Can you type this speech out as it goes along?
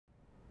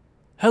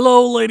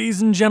Hello,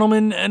 ladies and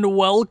gentlemen, and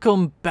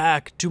welcome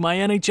back to my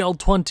NHL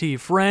 20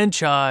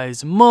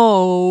 franchise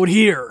mode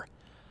here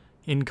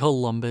in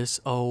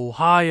Columbus,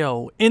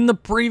 Ohio. In the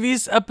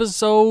previous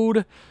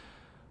episode,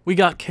 we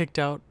got kicked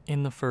out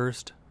in the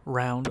first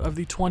round of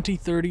the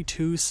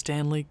 2032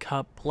 Stanley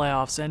Cup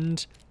playoffs,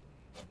 and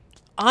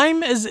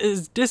I'm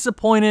as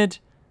disappointed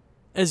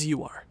as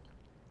you are.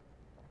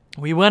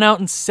 We went out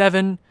in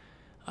 7.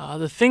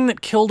 The thing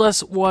that killed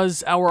us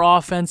was our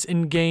offense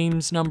in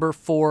games number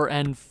 4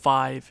 and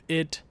 5.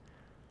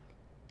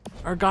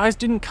 Our guys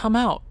didn't come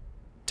out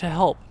to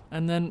help.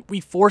 And then we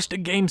forced a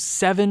game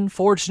 7,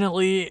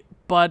 fortunately,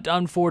 but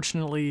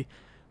unfortunately,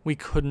 we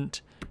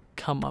couldn't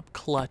come up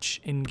clutch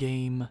in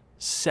game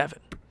 7.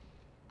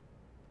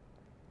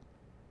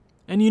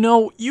 And you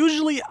know,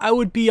 usually I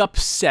would be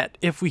upset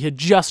if we had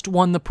just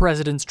won the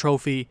President's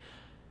Trophy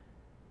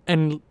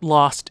and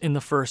lost in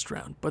the first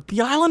round. But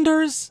the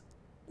Islanders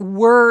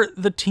were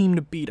the team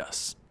to beat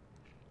us.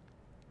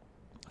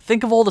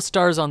 Think of all the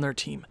stars on their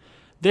team.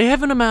 They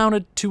haven't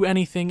amounted to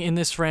anything in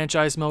this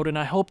franchise mode, and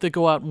I hope they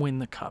go out and win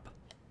the cup.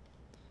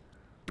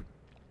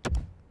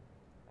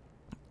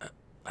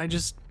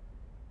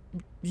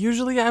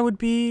 Usually I would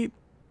be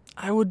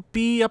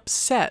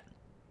upset.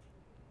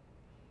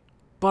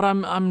 But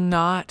I'm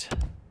not.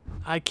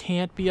 I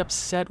can't be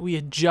upset. We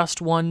had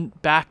just won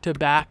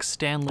back-to-back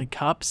Stanley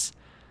Cups.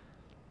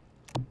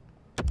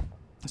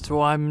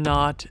 So I'm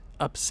not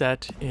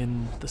upset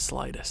in the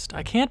slightest.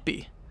 I can't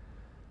be.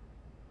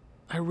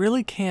 I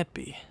really can't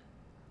be.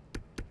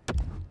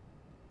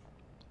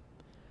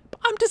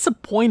 I'm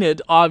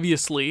disappointed,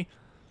 obviously.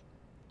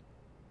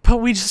 But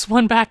we just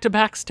won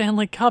back-to-back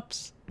Stanley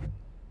Cups.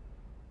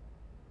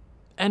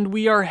 And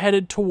we are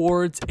headed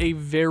towards a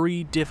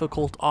very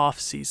difficult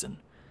off-season.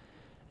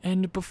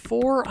 And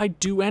before I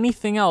do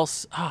anything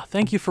else,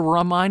 thank you for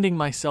reminding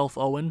myself,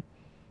 Owen.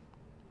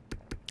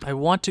 I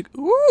want to...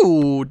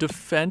 Ooh,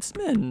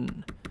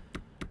 defenseman.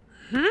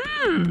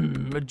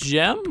 A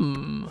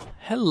gem.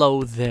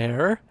 Hello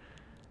there.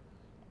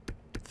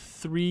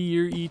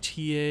 3-year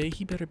ETA.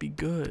 He better be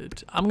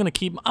good. I'm gonna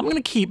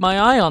keep my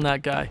eye on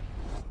that guy.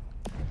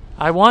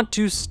 I want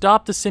to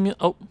stop the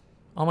Oh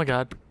my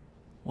God.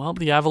 Well,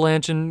 the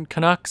Avalanche and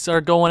Canucks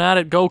are going at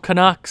it. Go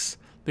Canucks!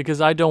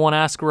 Because I don't want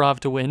Askarov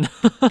to win.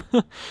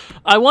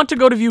 I want to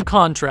go to view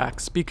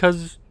contracts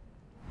because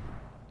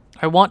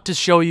I want to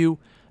show you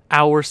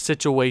our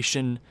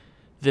situation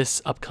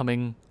this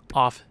upcoming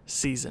off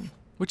season,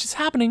 which is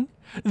happening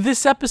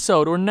this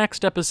episode or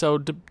next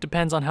episode,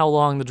 depends on how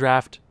long the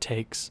draft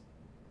takes.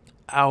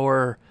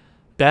 Our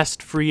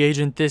best free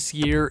agent this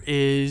year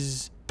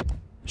is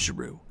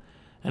Giroux,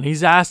 and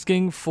he's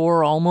asking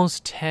for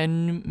almost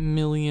 $10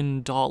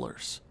 million.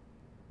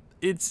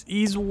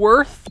 He's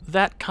worth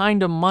that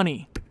kind of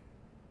money.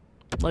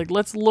 Like,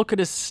 let's look at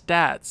his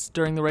stats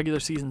during the regular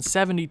season.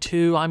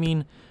 72, I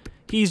mean,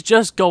 he's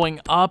just going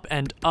up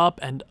and up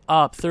and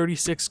up.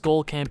 36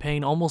 goal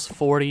campaign, almost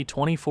 40,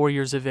 24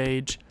 years of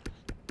age.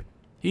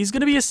 He's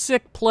going to be a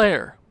sick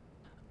player.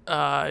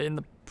 In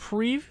the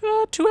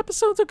previous 2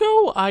 episodes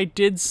ago, I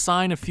did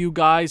sign a few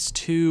guys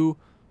to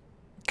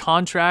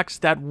contracts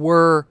that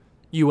were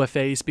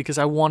UFAs because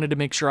I wanted to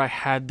make sure I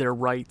had their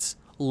rights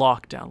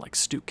locked down, like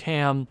Stu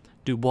Cam,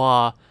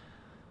 Dubois,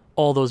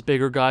 all those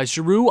bigger guys.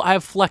 Giroux, I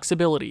have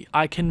flexibility.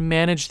 I can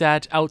manage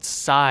that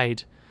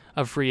outside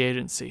of free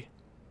agency,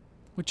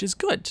 which is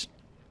good.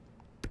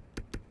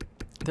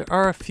 There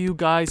are a few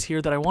guys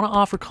here that I want to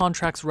offer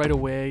contracts right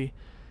away.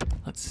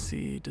 Let's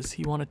see. Does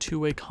he want a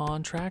 2-way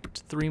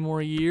contract? 3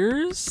 more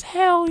years?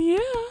 Hell yeah.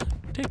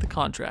 Take the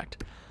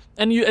contract.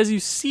 And as you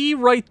see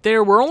right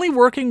there, we're only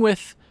working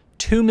with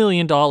 $2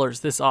 million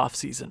this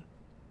offseason.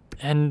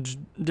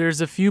 And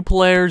there's a few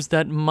players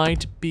that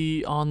might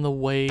be on the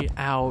way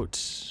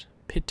out.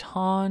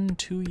 Piton,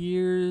 2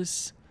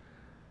 years.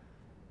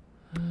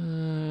 Well,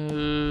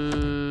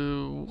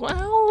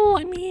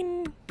 I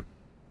mean...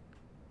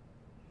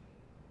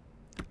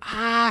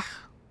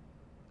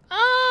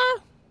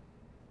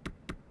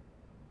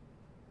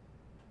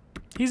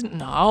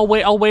 I'll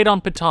wait on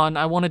Piton.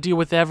 I want to deal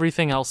with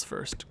everything else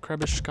first.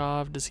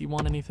 Krebishkov, does he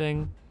want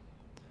anything?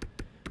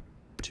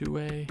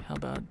 2-way, how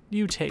about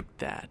you take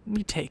that?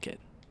 You take it.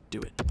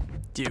 Do it.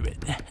 Do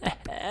it.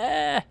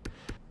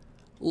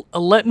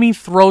 Let me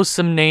throw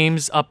some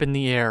names up in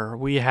the air.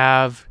 We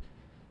have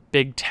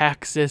Big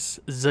Texas.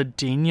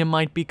 Zadina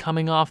might be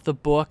coming off the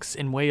books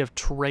in way of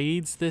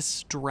trades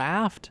this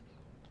draft.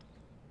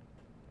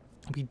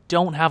 We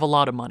don't have a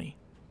lot of money.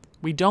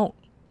 We don't.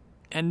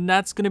 And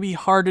that's going to be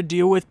hard to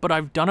deal with, but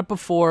I've done it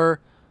before.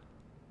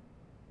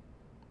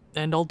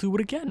 And I'll do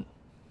it again.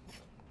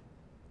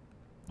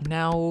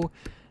 Now,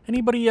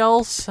 anybody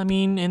else? I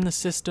mean, in the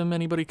system,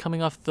 anybody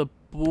coming off the...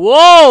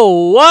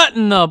 Whoa! What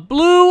in the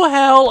blue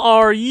hell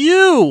are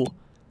you?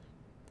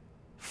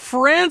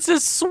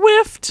 Francis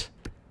Swift?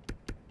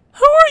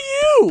 Who are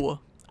you?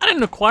 I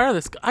didn't acquire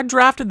this guy. I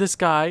drafted this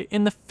guy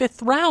in the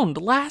 5th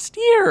round last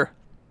year.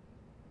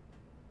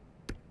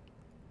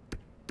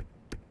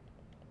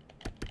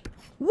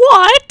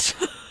 What?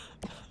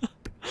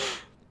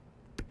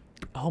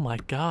 Oh my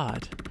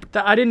god.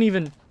 That I didn't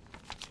even...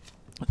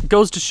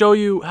 Goes to show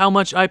you how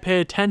much I pay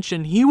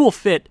attention. He will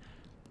fit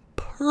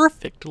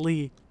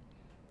perfectly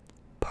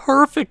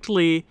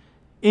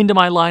into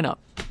my lineup.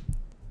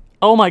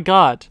 Oh my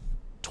god.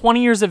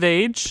 20 years of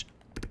age.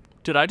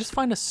 Did I just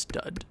find a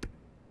stud?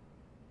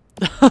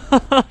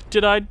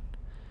 Did I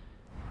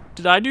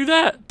do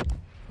that?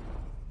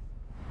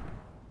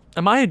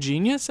 Am I a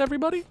genius,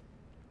 everybody?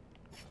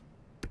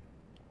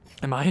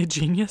 Am I a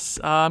genius?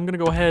 I'm gonna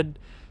go ahead.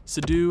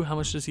 Sadu, how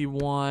much does he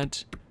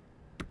want?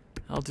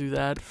 I'll do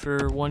that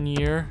for 1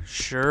 year.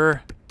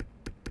 Sure.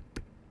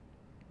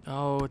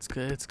 Oh, it's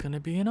good. It's gonna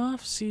be an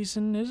off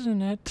season,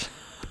 isn't it?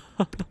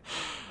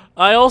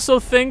 I also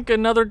think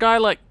another guy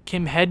like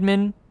Kim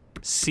Hedman,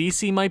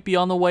 Cece might be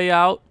on the way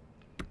out.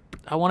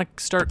 I want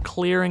to start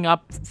clearing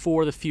up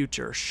for the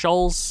future.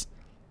 Schulz,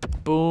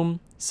 boom.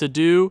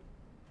 Sadu,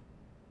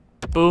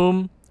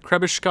 boom.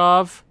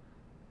 Krebishkov,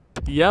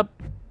 yep.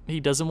 He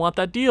doesn't want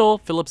that deal.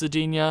 Philip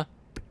Zadina,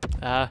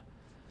 oh,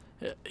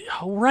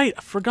 right,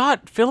 I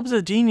forgot. Philip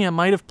Zadina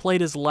might have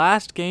played his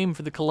last game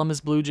for the Columbus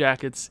Blue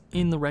Jackets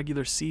in the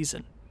regular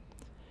season.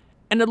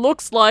 And it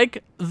looks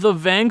like the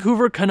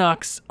Vancouver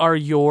Canucks are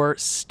your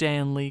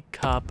Stanley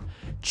Cup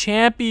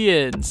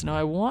champions. Now,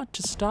 I want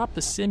to stop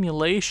the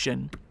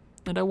simulation,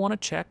 and I want to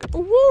check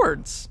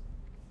awards.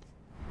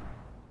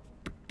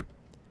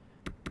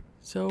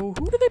 So,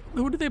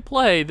 who did they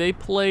play? They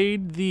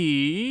played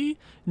the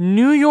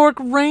New York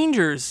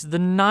Rangers, the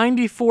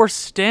 94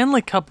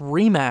 Stanley Cup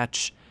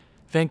rematch.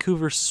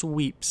 Vancouver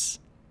sweeps.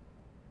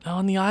 Oh,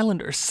 and the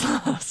Islanders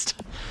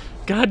lost.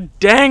 God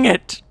dang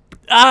it!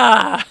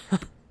 Ah!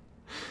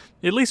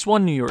 At least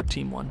one New York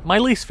team won. My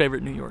least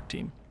favorite New York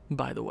team,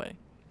 by the way.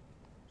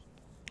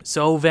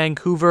 So,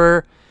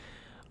 Vancouver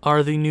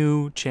are the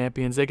new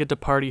champions. They get to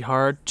party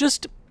hard.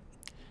 Just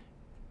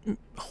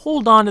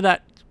hold on to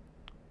that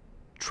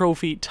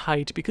trophy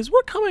tight, because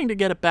we're coming to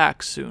get it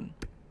back soon.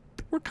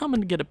 We're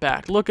coming to get it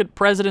back. Look at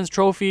President's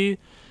Trophy.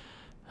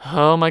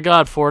 Oh my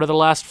god, 4 out of the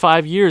last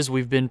 5 years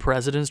we've been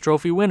President's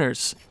Trophy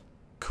winners.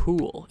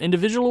 Cool.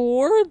 Individual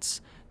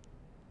awards?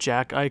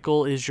 Jack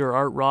Eichel is your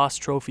Art Ross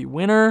Trophy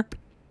winner.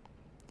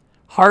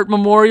 Hart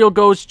Memorial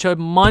goes to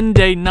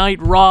Monday Night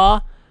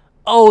Raw.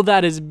 Oh,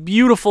 that is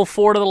beautiful.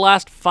 4 out of the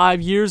last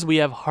 5 years we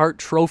have Hart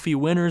Trophy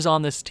winners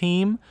on this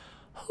team.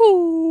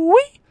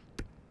 Hoo-wee.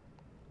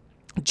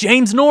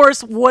 James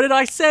Norris, what did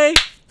I say?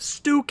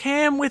 Stu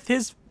Cam with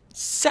his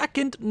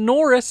second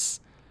Norris.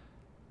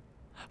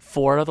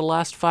 4 out of the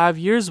last 5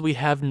 years, we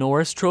have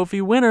Norris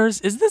Trophy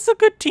winners. Is this a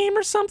good team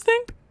or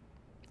something?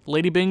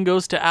 Lady Bing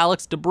goes to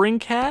Alex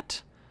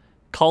DeBrincat.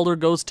 Calder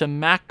goes to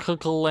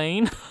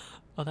Macalane.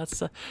 Oh,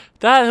 that's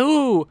that.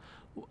 Ooh,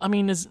 I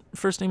mean, his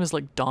first name is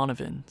like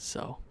Donovan,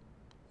 so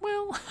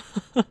well.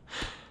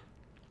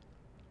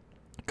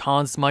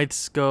 Conn Smythe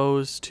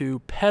goes to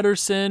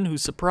Pedersen,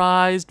 who's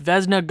surprised.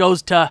 Vezina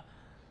goes to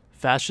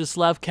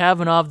Vyacheslav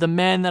Kavanov, the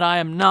man that I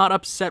am not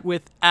upset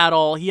with at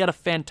all. He had a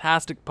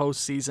fantastic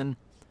postseason.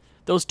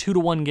 Those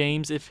 2-1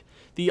 games, if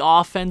the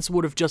offense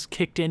would have just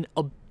kicked in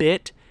a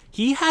bit,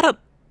 he had it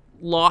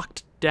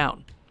locked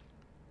down.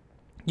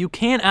 You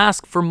can't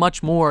ask for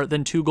much more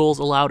than 2 goals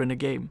allowed in a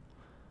game.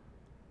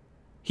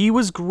 He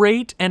was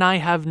great, and I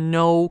have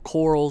no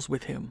quarrels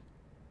with him.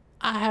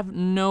 I have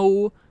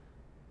no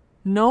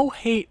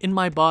hate in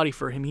my body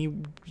for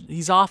him.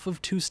 He's off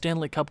of 2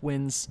 Stanley Cup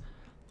wins.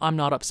 I'm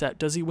not upset.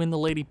 Does he win the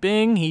Lady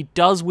Bing? He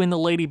does win the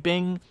Lady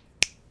Bing.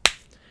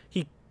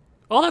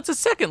 Oh, that's a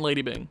second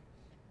Lady Bing.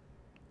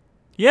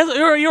 He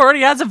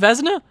already has a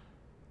Vezina?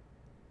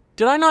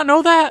 Did I not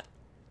know that?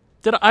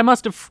 I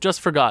must have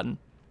just forgotten.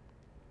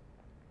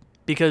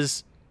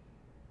 Because,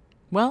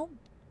 well,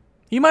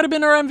 he might have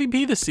been our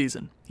MVP this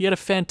season. He had a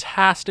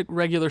fantastic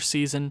regular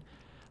season.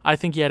 I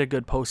think he had a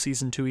good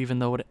postseason too, even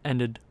though it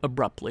ended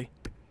abruptly.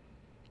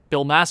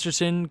 Bill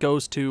Masterson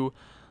goes to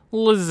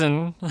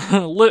listen.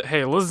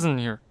 Hey, listen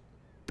here.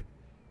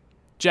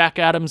 Jack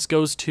Adams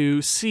goes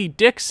to C.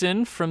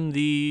 Dixon from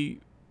the,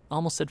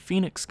 almost said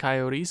Phoenix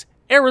Coyotes,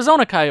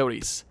 Arizona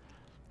Coyotes.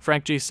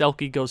 Frank J.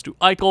 Selke goes to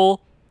Eichel.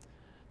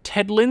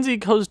 Ted Lindsay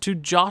goes to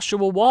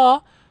Joshua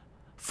Waugh.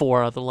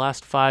 4 out of the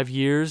last 5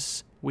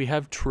 years, we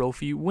have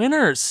trophy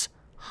winners.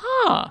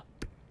 Huh.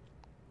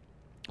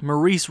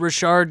 Maurice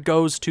Richard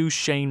goes to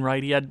Shane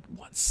Wright. He had,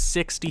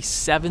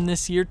 67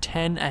 this year?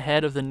 10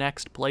 ahead of the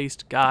next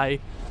placed guy.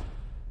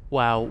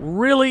 Wow,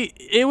 really,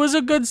 it was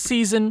a good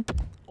season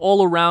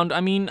all around. I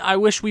mean, I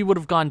wish we would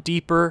have gone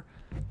deeper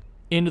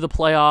into the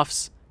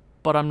playoffs,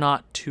 but I'm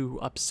not too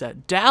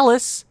upset.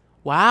 Dallas,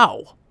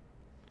 wow.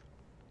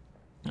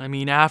 I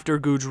mean, after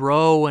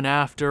Goudreau and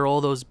after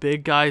all those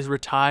big guys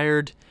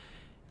retired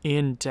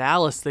in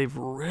Dallas, they've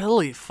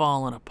really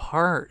fallen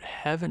apart,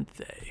 haven't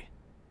they?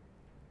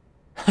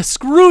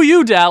 Screw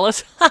you,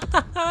 Dallas.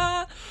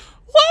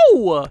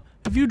 Whoa!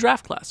 Review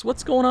draft class.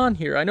 What's going on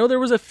here? I know there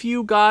was a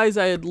few guys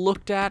I had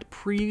looked at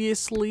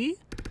previously.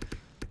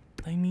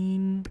 I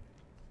mean,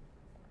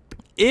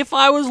 if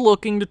I was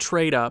looking to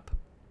trade up,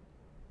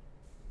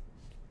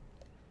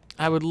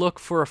 I would look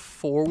for a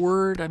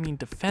forward. I mean,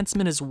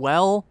 defenseman as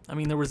well. I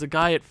mean, there was a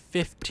guy at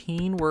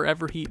 15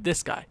 wherever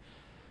this guy.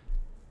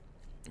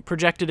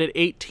 Projected at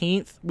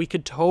 18th. We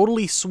could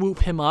totally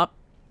swoop him up.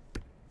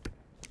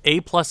 A+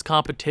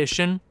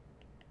 competition.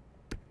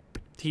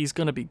 He's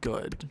going to be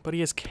good. But he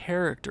has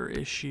character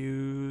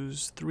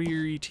issues.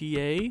 3-year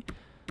ETA.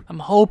 I'm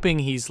hoping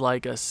he's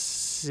like a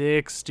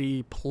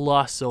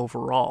 60+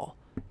 overall.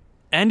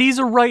 And he's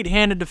a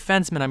right-handed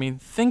defenseman. I mean,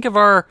 think of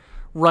our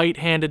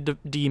right-handed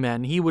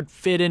D-men. He would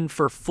fit in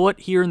for Foot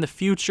here in the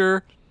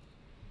future.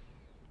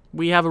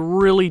 We have a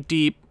really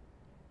deep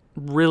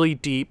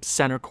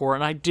center core,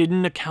 and I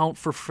didn't account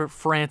for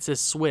Francis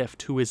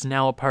Swift, who is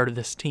now a part of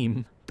this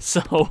team.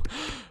 So,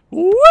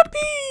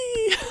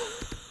 whoopee!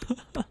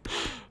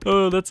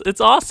 Oh,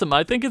 it's awesome.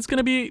 I think it's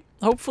gonna be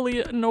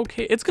hopefully an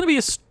okay. It's gonna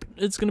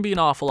be an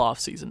awful off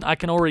season. I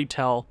can already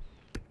tell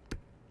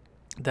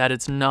that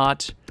it's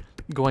not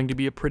going to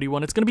be a pretty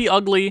one. It's gonna be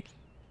ugly.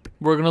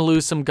 We're going to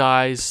lose some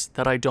guys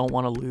that I don't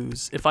want to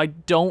lose. If I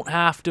don't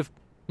have to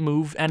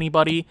move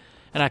anybody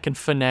and I can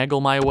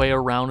finagle my way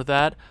around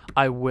that,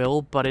 I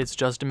will, but it's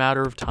just a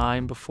matter of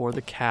time before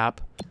the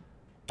cap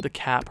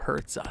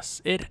hurts us.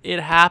 It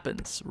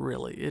happens,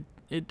 really.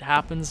 It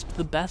happens to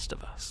the best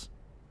of us.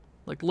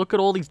 Like, look at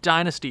all these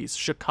dynasties.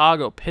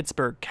 Chicago,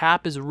 Pittsburgh.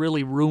 Cap has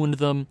really ruined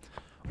them.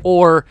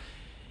 Or,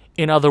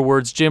 in other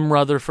words, Jim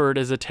Rutherford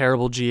is a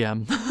terrible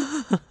GM.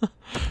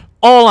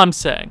 All I'm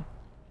saying.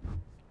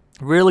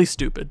 Really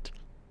stupid.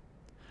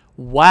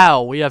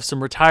 Wow, we have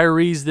some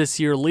retirees this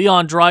year.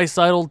 Leon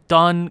Draisaitl,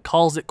 done,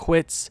 calls it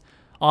quits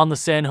on the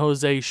San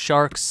Jose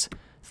Sharks,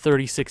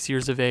 36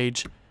 years of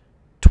age.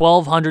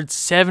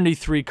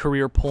 1,273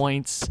 career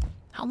points.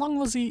 How long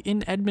was he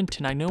in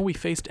Edmonton? I know we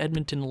faced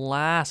Edmonton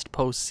last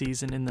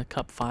postseason in the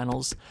Cup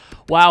Finals.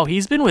 Wow,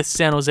 he's been with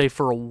San Jose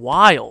for a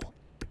while.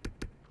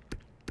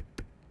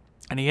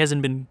 And he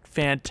hasn't been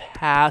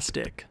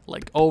fantastic,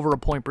 like over a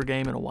point per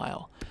game in a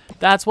while.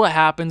 That's what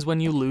happens when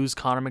you lose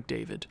Connor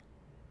McDavid.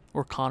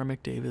 Or Connor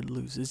McDavid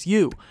loses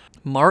you.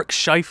 Mark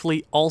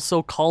Scheifele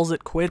also calls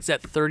it quits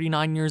at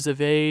 39 years of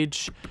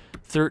age.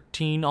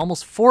 13,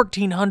 almost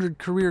 1,400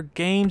 career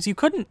games. He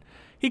couldn't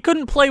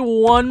play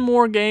one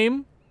more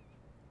game.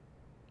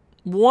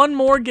 One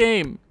more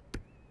game.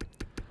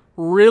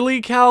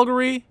 Really,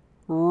 Calgary?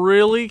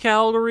 Really,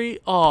 Calgary?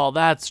 Oh,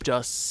 that's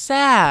just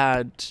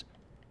sad.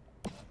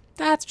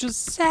 That's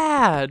just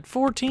sad.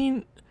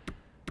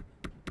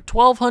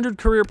 1,200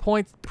 career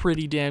points.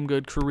 Pretty damn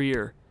good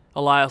career.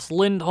 Elias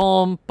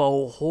Lindholm,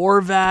 Bo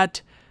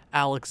Horvat,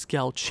 Alex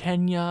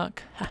Galchenyuk.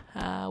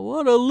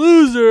 What a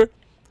loser.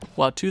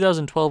 Wow,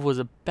 2012 was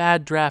a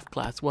bad draft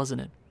class,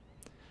 wasn't it?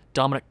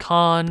 Dominic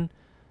Kahn,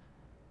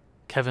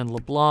 Kevin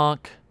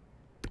LeBlanc,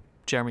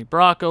 Jeremy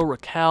Bracco,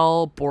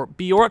 Raquel,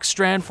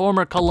 Bjorkstrand,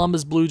 former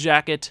Columbus Blue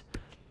Jacket.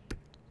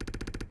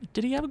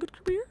 Did he have a good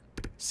career?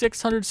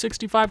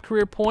 665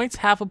 career points,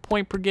 half a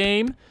point per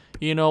game.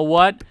 You know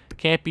what?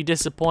 Can't be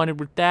disappointed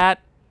with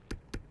that.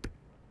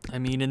 I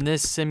mean, in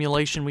this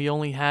simulation, we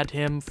only had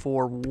him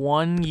for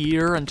 1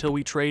 year until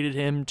we traded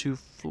him to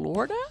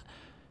Florida.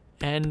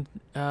 And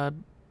I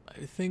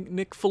think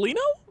Nick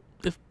Foligno,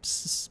 if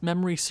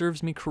memory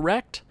serves me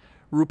correct.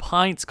 Roop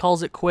Hintz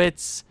calls it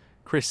quits.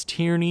 Chris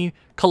Tierney,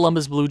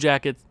 Columbus Blue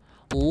Jackets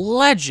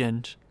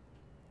legend,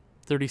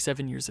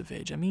 37 years of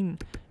age. I mean,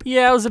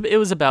 yeah, it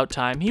was about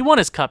time. He won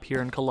his cup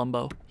here in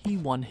Colombo. He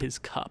won his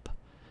cup.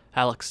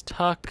 Alex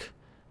Tuck,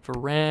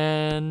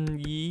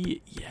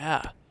 Varane,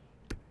 yeah.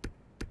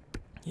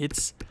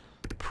 It's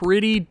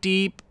pretty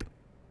deep,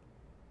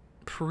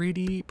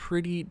 pretty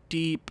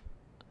deep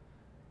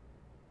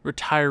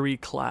retiree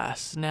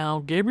class.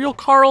 Now, Gabriel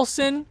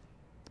Carlson,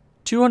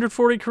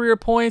 240 career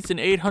points in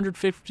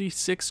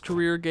 856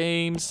 career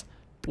games.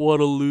 What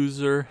a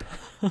loser.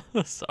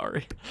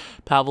 Sorry.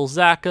 Pavel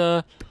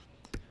Zacha.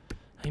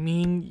 I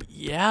mean,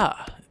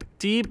 yeah.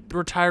 Deep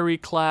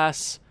retiree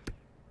class.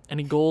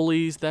 Any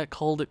goalies that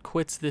called it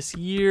quits this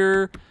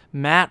year?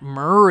 Matt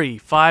Murray,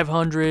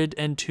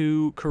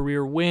 502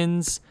 career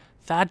wins.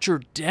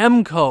 Thatcher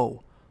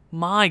Demko.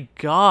 My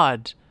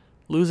God.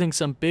 Losing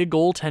some big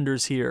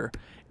goaltenders here.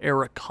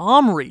 Eric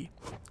Comrie,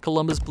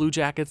 Columbus Blue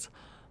Jackets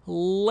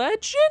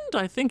legend.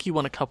 I think he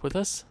won a cup with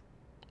us.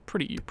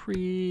 Pretty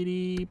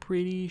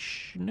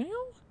now?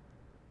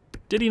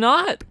 Did he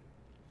not?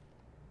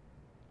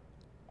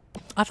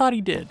 I thought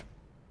he did.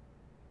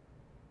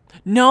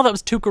 No, that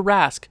was Tuukka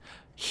Rask.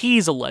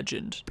 He's a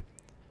legend.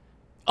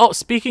 Oh,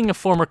 speaking of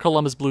former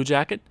Columbus Blue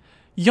Jacket,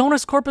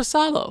 Jonas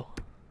Korpisalo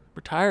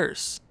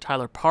retires.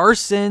 Tyler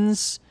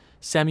Parsons,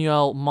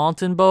 Samuel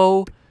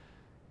Montembeault,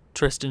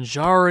 Tristan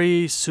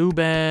Jarry,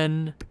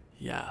 Subban.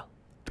 Yeah.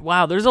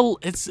 Wow,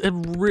 it's a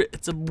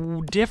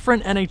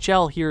different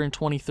NHL here in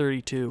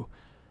 2032.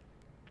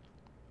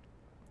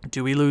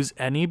 Do we lose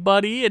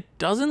anybody? It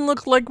doesn't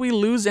look like we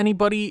lose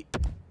anybody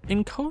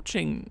in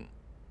coaching,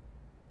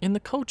 in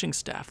the coaching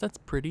staff. That's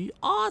pretty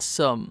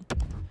awesome.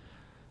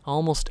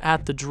 Almost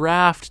at the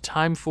draft.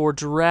 Time for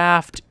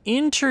draft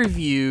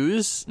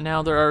interviews.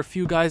 Now, there are a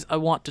few guys I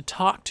want to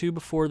talk to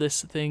before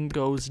this thing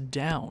goes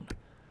down.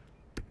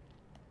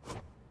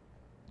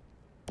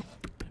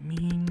 I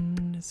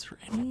mean, is there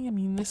any? I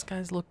mean, this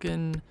guy's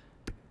looking...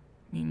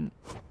 I mean,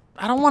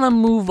 I don't want to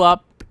move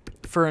up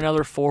for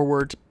another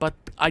forward, but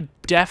I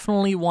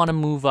definitely want to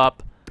move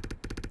up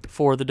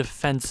for the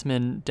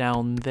defenseman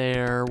down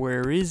there.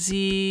 Where is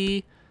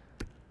he?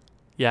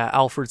 Yeah,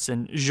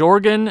 Alfredsson.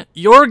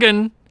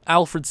 Jorgen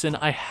Alfredsson.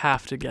 I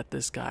have to get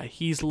this guy.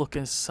 He's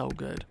looking so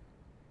good.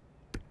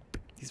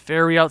 He's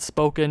very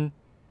outspoken.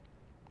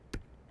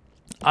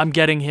 I'm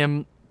getting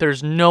him.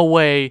 There's no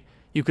way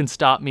you can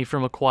stop me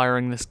from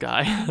acquiring this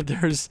guy.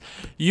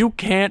 You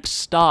can't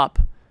stop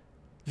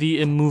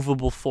the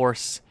immovable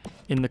force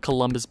in the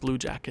Columbus Blue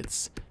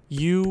Jackets.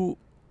 You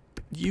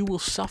will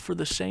suffer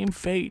the same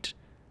fate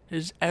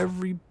as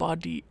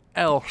everybody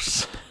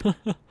else.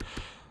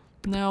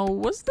 Now,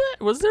 was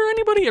there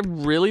anybody I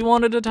really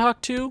wanted to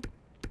talk to?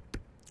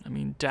 I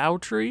mean,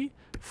 Dowtry,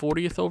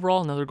 40th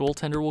overall, another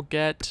goaltender we'll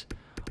get.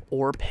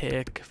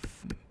 Orpik,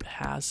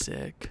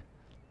 Hasek.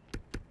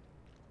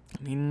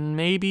 I mean,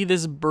 maybe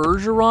this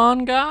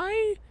Bergeron guy,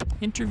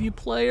 interview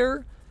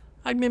player.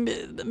 I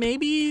mean,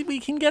 maybe we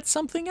can get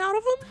something out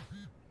of him?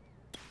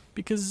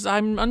 Because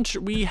I'm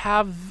unsure.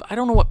 I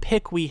don't know what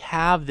pick we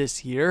have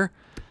this year.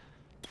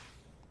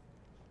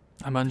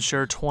 I'm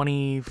unsure,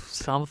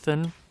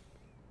 20-something.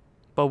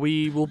 But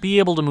we will be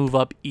able to move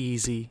up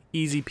easy.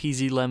 Easy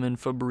peasy lemon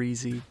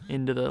Fabrizi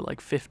into the like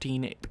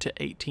 15 to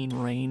 18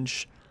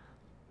 range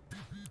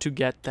to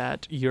get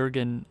that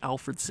Jorgen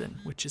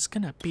Alfredsson, which is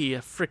going to be a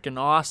freaking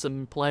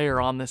awesome player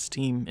on this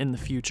team in the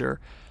future.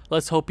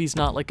 Let's hope he's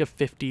not like a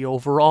 50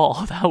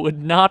 overall. That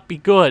would not be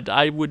good.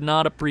 I would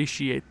not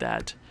appreciate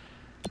that.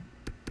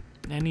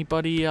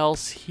 Anybody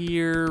else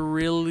here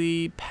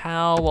really?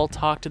 Pal, I'll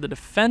talk to the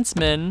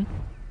defenseman.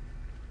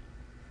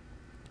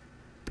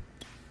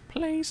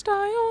 Play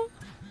style.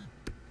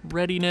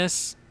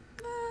 Readiness.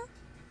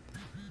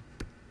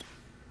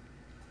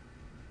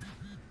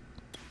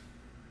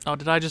 Oh,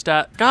 did I just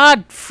add?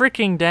 God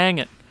freaking dang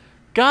it.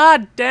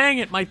 God dang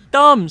it, my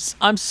thumbs.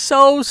 I'm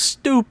so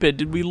stupid.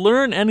 Did we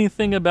learn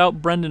anything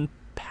about Brendan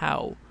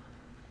Pow?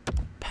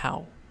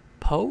 Pow.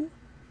 Poe?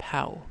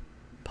 Pow.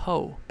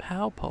 Poe.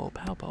 Pow, Poe.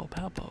 Pow, Poe.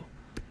 Pow, Poe.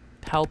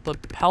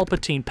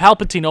 Palpatine.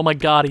 Palpatine. Oh my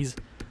god,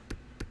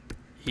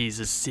 he's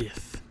a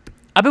Sith.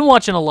 I've been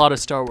watching a lot of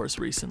Star Wars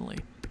recently.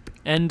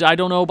 And I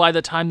don't know by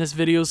the time this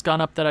video's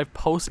gone up that I've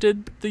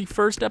posted the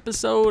first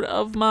episode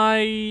of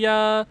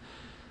my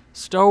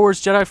Star Wars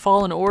Jedi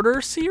Fallen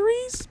Order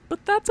series,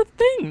 but that's a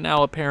thing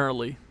now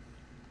apparently.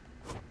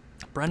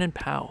 Brendan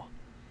Pow.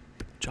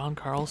 John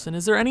Carlson.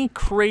 Is there any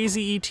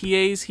crazy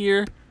ETAs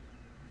here?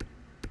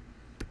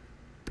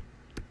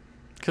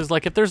 Because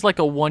like if there's like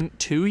a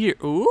 1-2 here.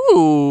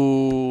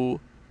 Ooh.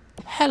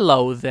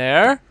 Hello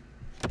there.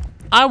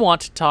 I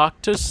want to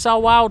talk to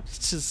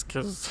Sawautis.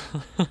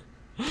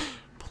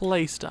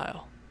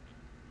 Playstyle.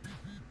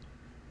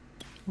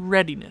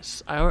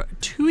 Readiness.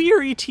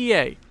 2-year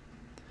ETA.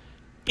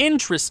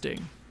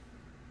 Interesting.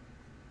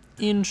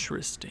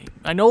 Interesting.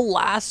 I know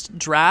last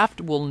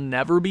draft will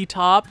never be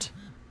topped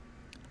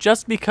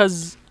just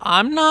because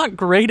I'm not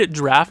great at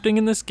drafting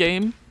in this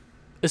game,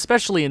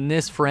 especially in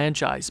this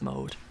franchise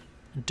mode.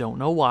 Don't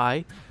know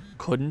why.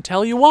 Couldn't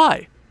tell you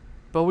why.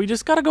 But we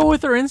just gotta go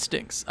with our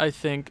instincts, I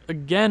think.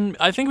 Again,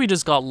 I think we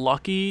just got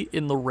lucky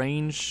in the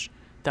range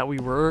that we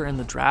were in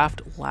the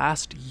draft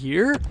last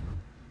year.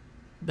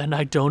 Then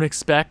I don't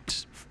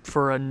expect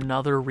for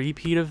another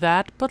repeat of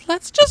that, but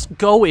let's just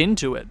go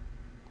into it.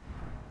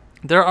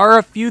 There are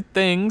a few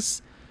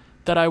things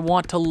that I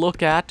want to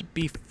look at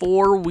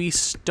before we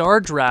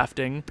start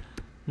drafting.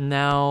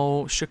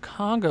 Now,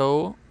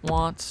 Chicago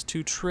wants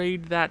to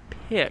trade that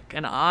pick,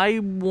 and I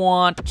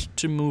want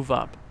to move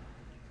up.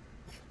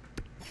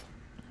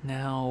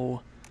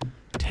 Now,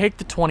 take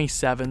the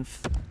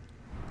 27th.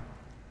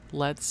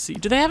 Let's see.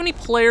 Do they have any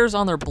players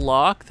on their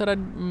block that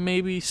I'd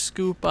maybe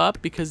scoop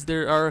up? Because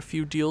there are a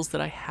few deals that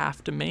I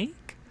have to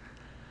make.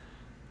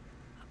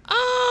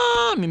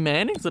 I mean,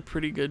 Manning's a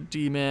pretty good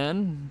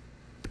D-man.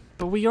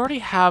 But we already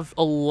have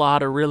a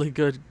lot of really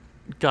good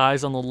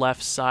guys on the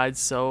left side,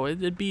 so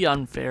it'd be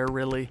unfair,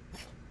 really.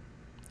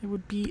 It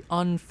would be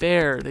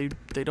unfair.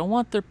 They don't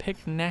want their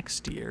pick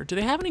next year. Do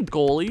they have any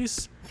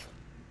goalies?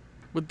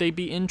 Would they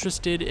be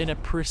interested in a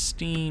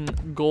pristine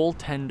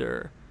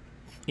goaltender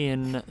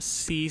in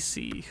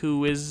CC,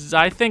 who is,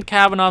 I think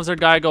Kavanaugh's their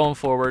guy going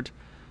forward.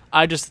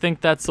 I just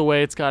think that's the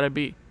way it's got to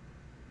be.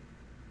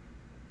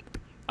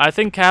 I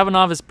think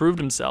Kavanaugh has proved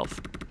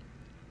himself.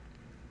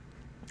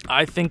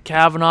 I think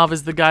Kavanaugh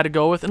is the guy to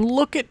go with. And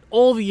look at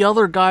all the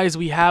other guys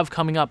we have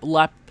coming up.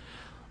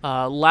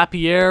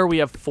 Lapierre, we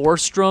have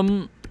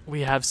Forstrom,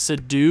 we have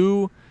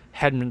Sadu.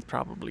 Hedman's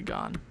probably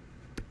gone.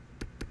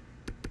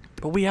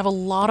 But we have a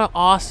lot of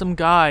awesome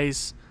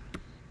guys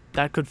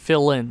that could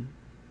fill in.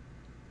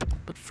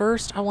 But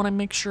first, I want to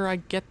make sure I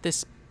get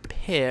this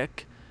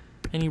pick.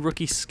 Any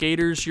rookie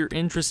skaters you're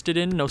interested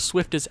in? No,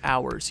 Swift is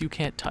ours. You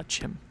can't touch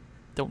him.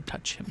 Don't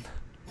touch him.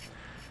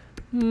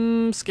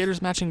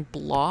 Skaters matching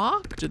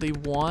block? Do they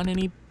want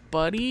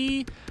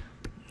anybody?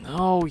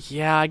 Oh,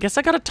 yeah. I guess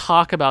I got to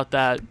talk about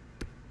that.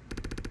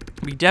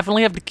 We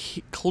definitely have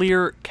the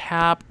clear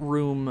cap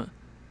room.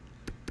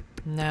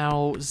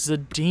 Now,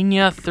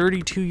 Zadina,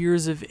 32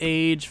 years of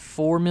age,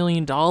 $4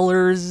 million.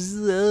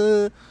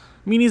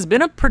 I mean, he's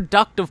been a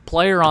productive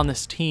player on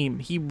this team.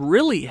 He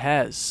really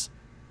has.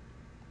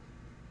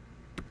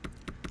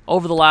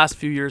 Over the last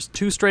few years,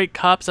 2 straight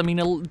cups. I mean,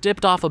 it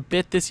dipped off a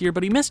bit this year,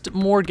 but he missed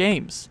more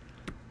games.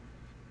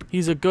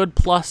 He's a good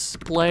plus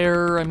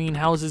player. I mean,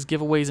 how's his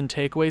giveaways and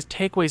takeaways?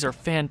 Takeaways are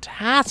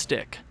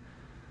fantastic.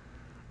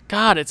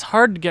 God, it's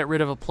hard to get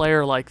rid of a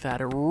player like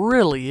that. It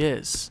really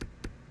is.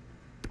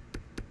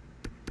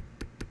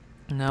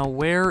 Now,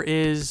 where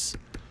is...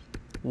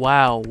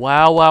 Wow.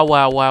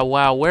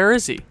 Where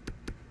is he?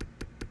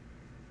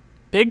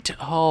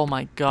 Oh,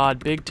 my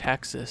God. Big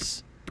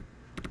Texas.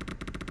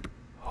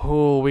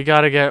 Oh, we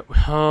gotta get...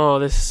 Oh,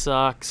 this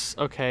sucks.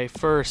 Okay,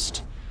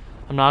 first,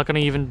 I'm not gonna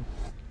even...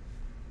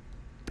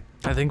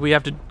 I think we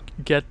have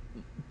to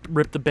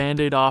rip the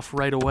Band-Aid off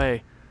right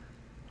away.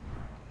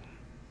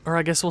 Or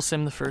I guess we'll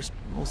sim the first.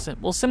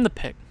 We'll sim the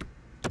pick.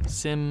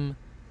 Sim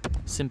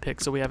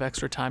pick so we have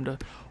extra time to...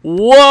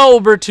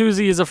 Whoa!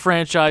 Bertuzzi is a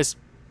franchise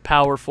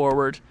power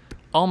forward.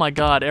 Oh my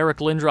God, Eric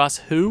Lindros,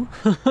 who?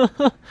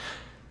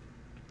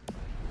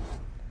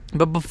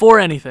 But before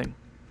anything,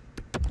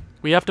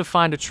 we have to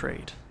find a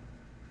trade.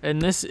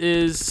 And this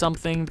is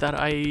something that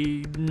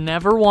I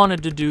never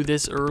wanted to do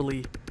this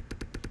early.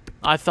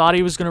 I thought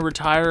he was going to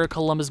retire a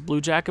Columbus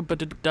Blue Jacket,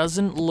 but it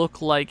doesn't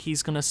look like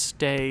he's going to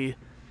stay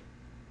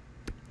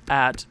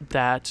at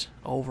that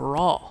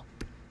overall.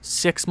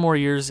 6 more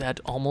years at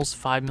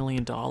almost $5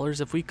 million.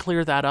 If we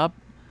clear that up,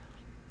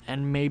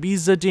 and maybe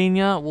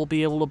Zadina will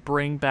be able to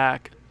bring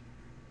back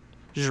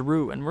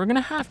Giroux. And we're going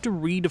to have to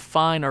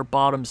redefine our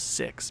bottom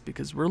 6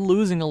 because we're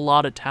losing a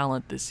lot of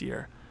talent this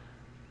year.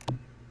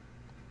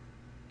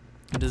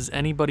 Does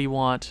anybody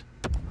want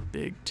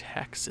Big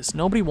Texas?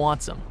 Nobody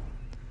wants him.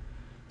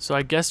 So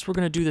I guess we're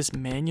going to do this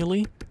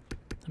manually.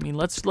 I mean,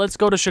 let's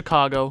go to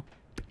Chicago.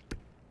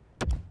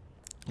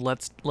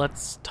 Let's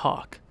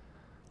talk.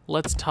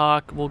 Let's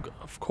talk. Well,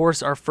 of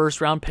course, our first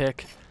round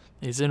pick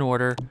is in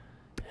order,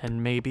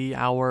 and maybe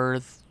our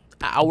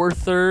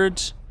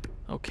third.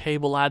 Okay,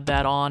 we'll add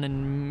that on,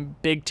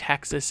 and Big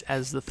Texas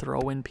as the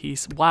throw-in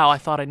piece. Wow, I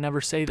thought I'd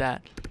never say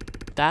that.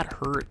 That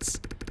hurts.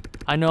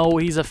 I know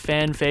he's a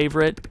fan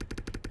favorite.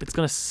 It's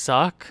gonna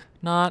suck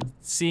not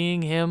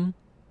seeing him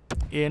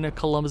in a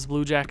Columbus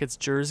Blue Jackets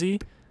jersey.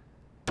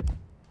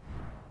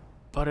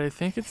 But I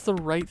think it's the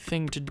right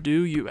thing to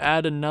do. You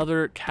add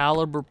another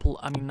caliber,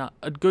 not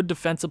a good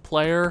defensive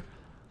player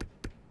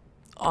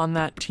on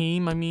that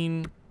team. I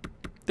mean,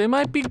 they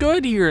might be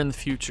good here in the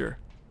future.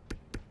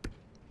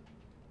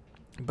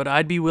 But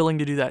I'd be willing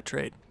to do that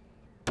trade.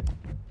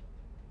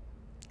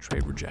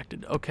 Trade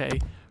rejected. Okay,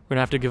 we're going to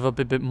have to give up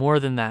a bit more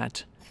than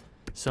that.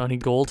 So any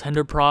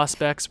goaltender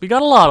prospects? We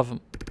got a lot of them.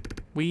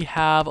 We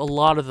have a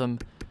lot of them.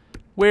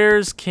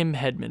 Where's Kim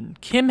Hedman?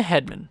 Kim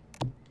Hedman.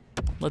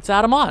 Let's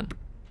add him on.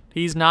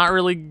 He's not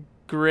really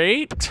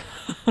great.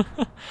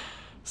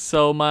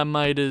 So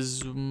might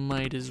as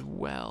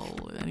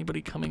well.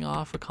 Anybody coming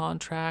off a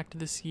contract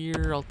this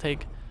year? I'll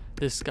take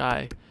this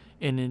guy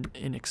in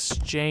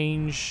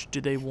exchange.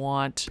 Do they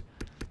want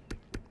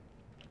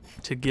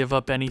to give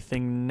up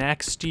anything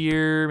next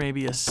year?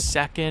 Maybe a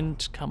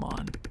second? Come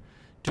on.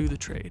 Do the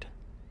trade.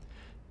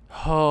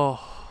 Oh,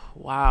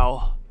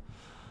 wow.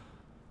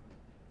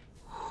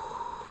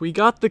 We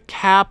got the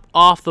cap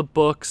off the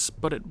books,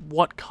 but at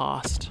what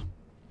cost?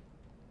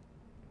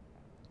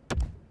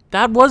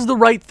 That was the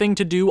right thing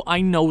to do,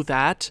 I know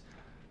that.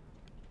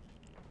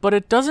 But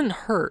it doesn't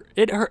hurt.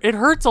 It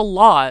hurts a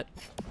lot.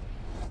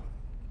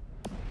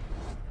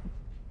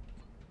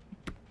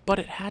 But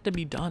it had to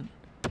be done.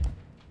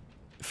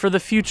 For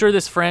the future of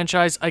this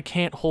franchise, I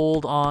can't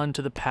hold on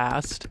to the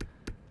past.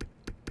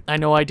 I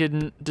know I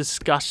didn't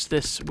discuss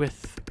this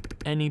with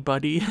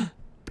anybody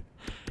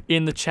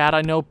in the chat.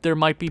 I know there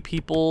might be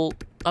people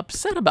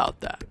upset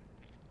about that.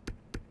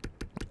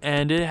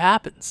 And it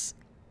happens.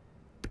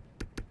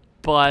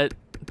 But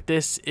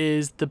this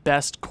is the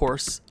best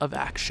course of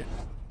action.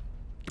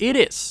 It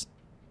is.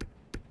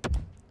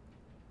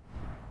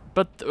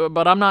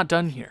 But I'm not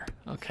done here,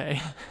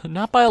 okay?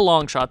 Not by a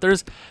long shot.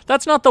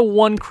 That's not the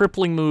one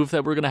crippling move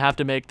that we're going to have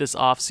to make this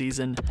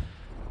offseason.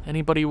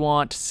 Anybody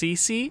want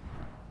CC?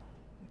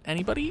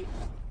 Anybody?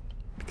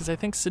 Because I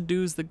think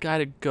Sadou's the guy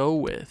to go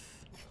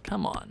with.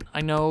 Come on.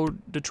 I know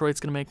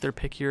Detroit's going to make their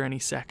pick here any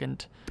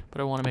second,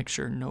 but I want to make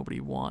sure nobody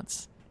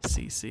wants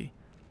CC.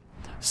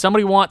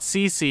 Somebody wants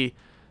CC.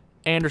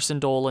 Anderson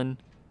Dolan.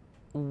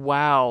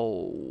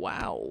 Wow,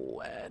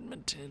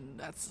 Edmonton.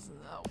 That's.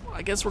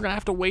 I guess we're gonna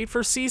have to wait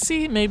for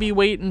CC. Maybe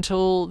wait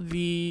until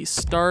the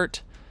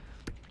start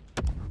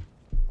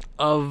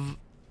of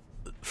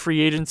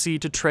free agency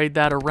to trade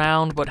that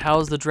around. But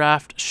how's the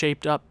draft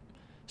shaped up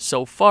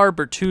so far?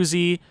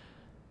 Bertuzzi,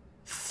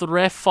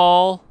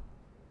 Threfall,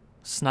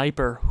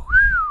 Sniper.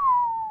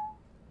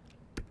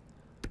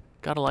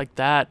 Gotta like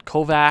that.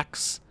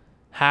 Kovacs,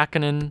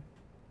 Hakkinen.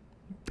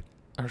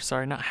 Or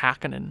sorry, not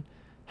Hakkinen.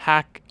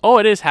 Oh,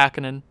 it is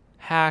Hakkinen.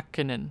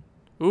 Hakkinen.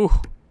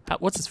 Ooh,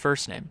 What's his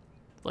first name?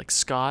 Like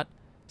Scott?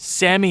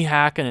 Sammy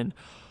Hakkinen.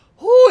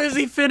 Who is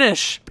he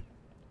Finnish?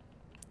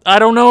 I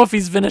don't know if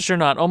he's Finnish or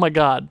not. Oh my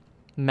god.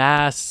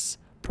 Mass,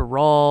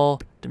 Perral,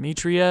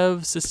 Dmitriev,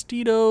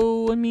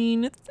 Sestito. I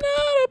mean,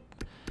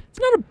 it's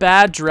not a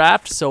bad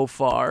draft so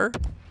far.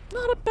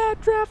 Not a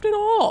bad draft at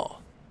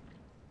all.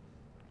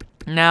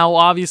 Now,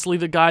 obviously,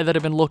 the guy that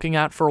I've been looking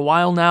at for a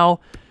while now,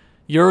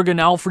 Jürgen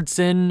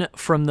Alfredsson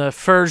from the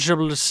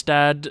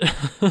Färjestad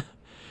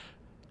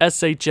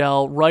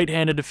SHL,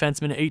 right-handed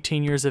defenseman,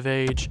 18 years of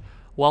age.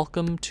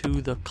 Welcome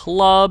to the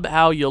club.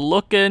 How you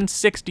looking?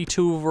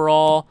 62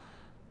 overall.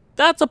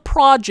 That's a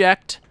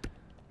project,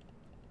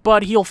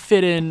 but he'll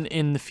fit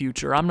in the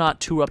future. I'm not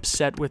too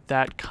upset with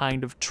that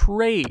kind of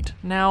trade.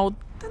 Now,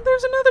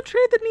 there's another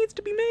trade that needs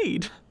to be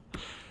made.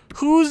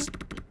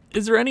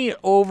 Is there any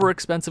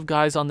over-expensive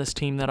guys on this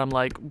team that I'm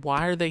like,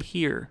 why are they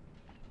here?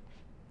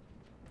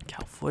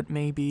 Cal Foote,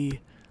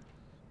 maybe.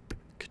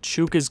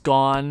 Kachuk is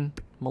gone.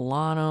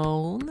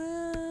 Milano,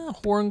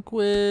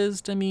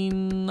 Hornquist. I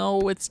mean,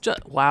 no, it's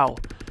just... Wow.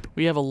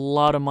 We have a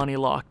lot of money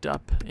locked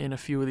up in a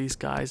few of these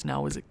guys.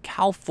 Now, is it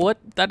Cal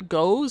Foote that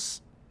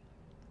goes?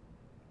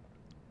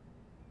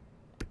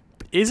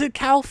 Is it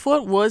Cal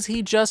Foote? Was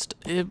he just...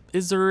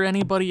 Is there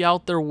anybody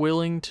out there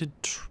willing to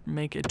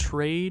make a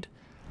trade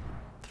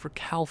for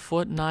Cal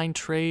Foote? 9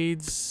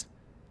 trades.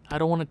 I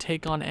don't want to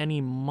take on any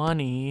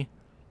money.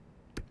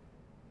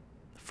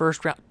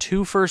 First round,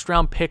 2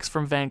 first-round picks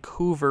from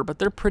Vancouver, but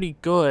they're pretty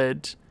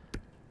good.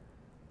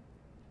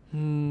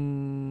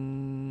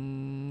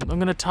 I'm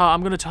gonna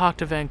talk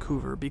to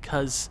Vancouver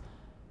because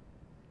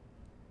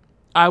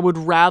I would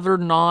rather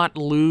not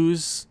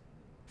lose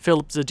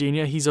Philip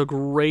Zadina. He's a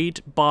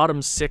great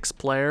bottom 6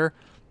 player.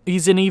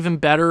 He's an even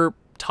better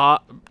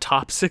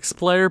top 6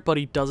 player, but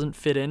he doesn't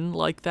fit in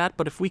like that.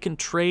 But if we can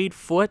trade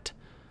Foote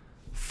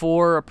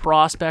for a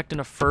prospect and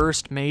a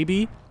first,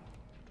 maybe,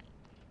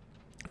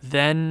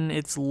 then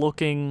it's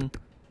looking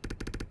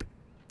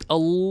a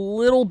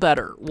little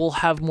better. We'll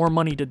have more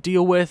money to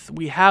deal with.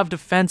 We have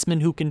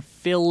defensemen who can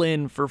fill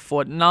in for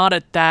Foote. Not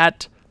at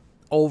that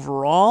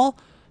overall,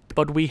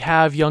 but we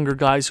have younger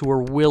guys who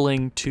are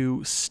willing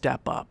to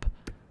step up.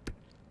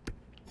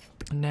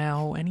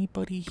 Now,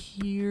 anybody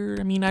here?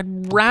 I mean,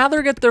 I'd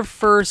rather get their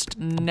first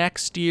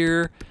next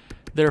year,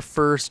 their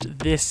first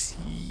this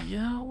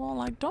year.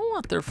 Well, I don't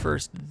want their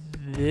first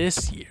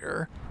this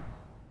year.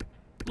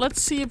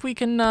 Let's see if we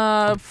can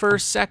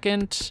first,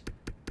 second,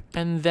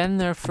 and then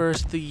their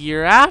first the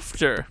year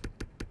after.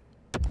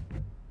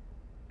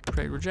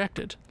 Trade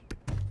rejected.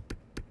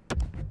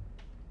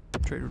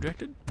 Trade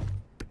rejected.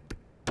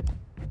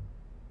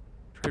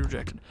 Trade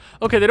rejected.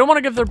 Okay, they don't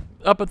want to give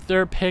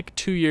their pick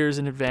 2 years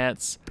in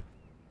advance,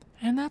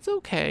 and that's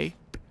okay.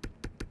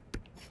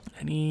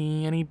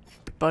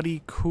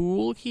 Anybody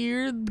cool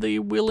here? They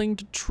willing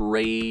to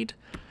trade?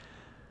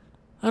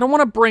 I don't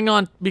want to bring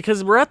on,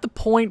 because we're at the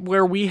point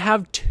where we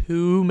have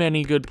too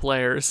many good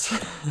players.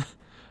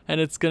 And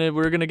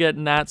we're gonna get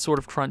in that sort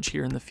of crunch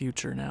here in the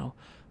future now.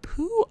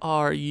 Who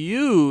are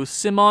you?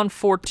 Simon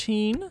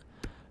 14? No,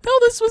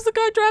 this was the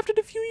guy drafted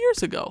a few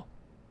years ago.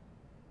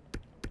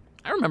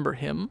 I remember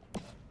him.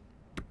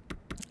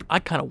 I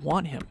kind of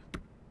want him.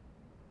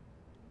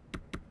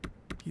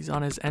 He's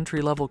on his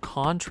entry-level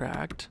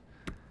contract.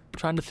 I'm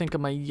trying to think of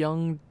my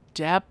young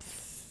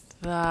depth.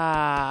 Well,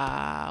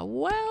 I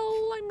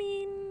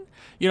mean,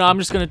 you know, I'm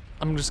just gonna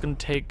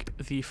take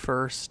the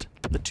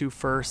 2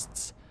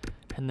 firsts,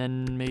 and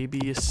then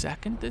maybe a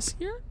second this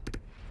year.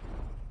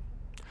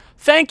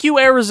 Thank you,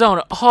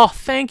 Arizona. Oh,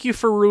 thank you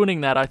for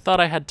ruining that. I thought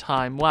I had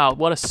time. Wow,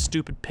 what a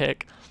stupid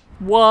pick.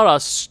 What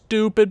a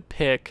stupid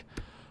pick.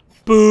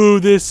 Boo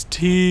this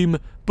team.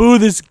 Boo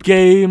this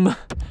game.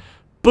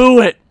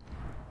 Boo it.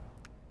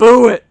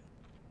 Boo it.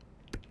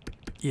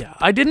 Yeah,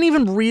 I didn't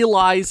even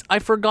realize. I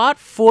forgot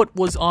Foote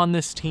was on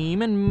this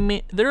team,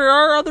 and there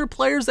are other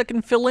players that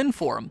can fill in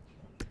for him.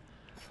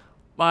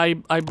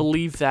 I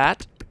believe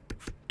that.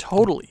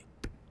 Totally.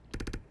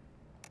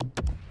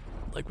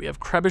 Like, we have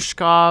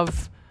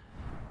Krebishkov.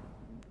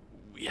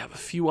 We have a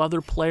few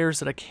other players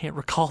that I can't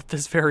recall at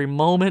this very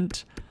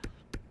moment.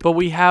 But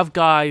we have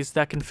guys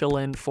that can fill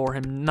in for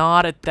him.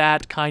 Not at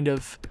that kind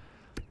of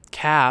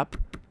cap.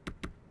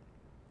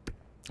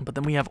 But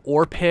then we have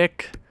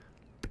Orpik.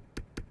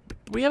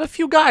 We have a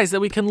few guys that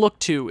we can look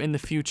to in the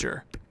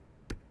future.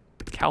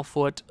 Cal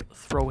Foote,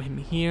 throw him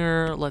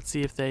here. Let's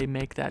see if they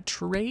make that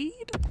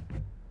trade.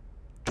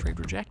 Trade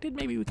rejected.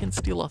 Maybe we can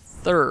steal a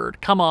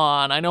 3rd. Come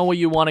on. I know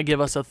you want to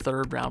give us a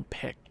 3rd round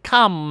pick.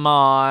 Come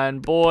on,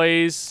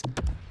 boys.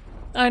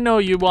 I know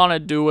you want to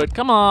do it.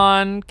 Come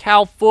on.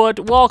 Cal Foote,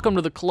 welcome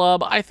to the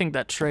club. I think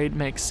that trade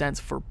makes sense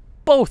for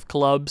both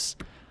clubs.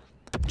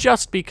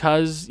 Just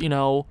because, you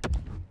know,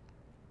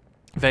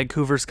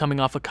 Vancouver's coming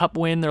off a cup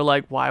win. They're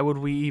like, why would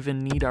we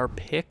even need our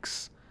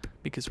picks?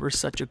 Because we're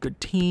such a good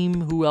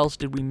team. Who else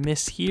did we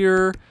miss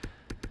here?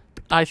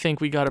 I think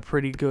we got a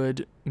pretty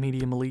good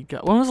medium elite guy.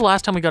 When was the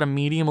last time we got a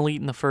medium elite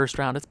in the first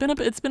round?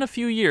 It's been a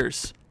few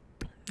years.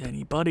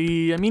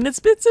 Anybody? I mean, it's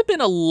been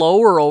a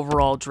lower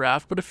overall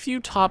draft, but a few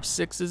top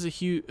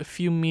 6s, a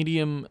few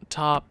medium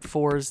top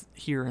 4s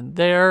here and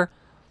there.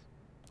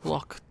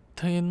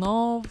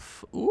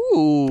 Loktinov.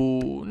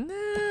 Ooh.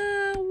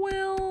 Nah,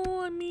 well,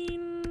 I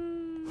mean,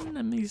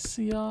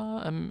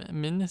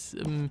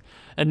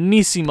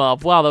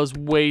 Anisimov. Wow, that was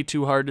way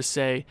too hard to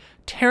say.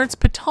 Terrence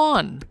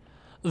Patton,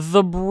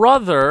 the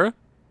brother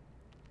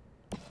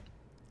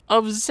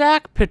of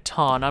Zach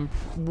Patton.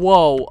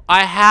 Whoa,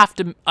 I have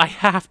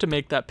to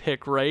make that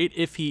pick, right?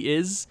 If he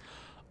is,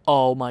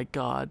 oh my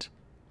god.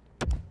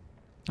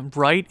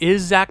 Right?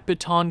 Is Zach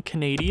Patton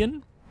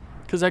Canadian?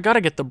 Because I gotta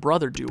get the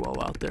brother duo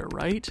out there,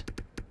 right?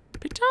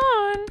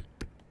 Patton.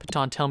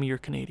 Patton, tell me you're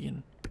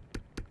Canadian.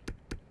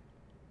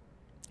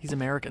 He's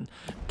American.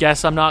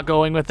 Guess I'm not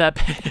going with that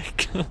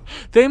pick.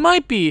 They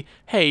might be.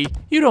 Hey,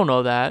 you don't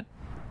know that.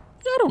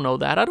 I don't know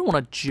that. I don't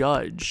want to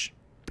judge.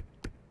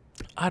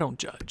 I don't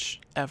judge,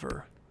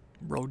 ever.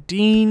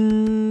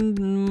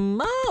 Rodin.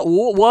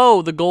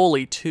 Whoa, the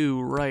goalie,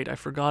 too. Right, I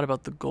forgot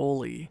about the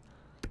goalie.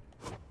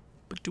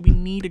 But do we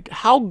need a...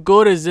 How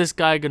good is this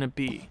guy going to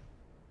be?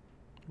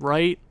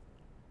 Right?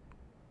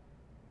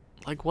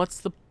 Like, what's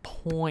the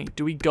point?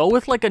 Do we go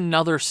with, like,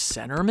 another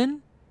centerman?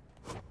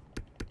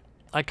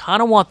 I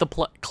kind of want the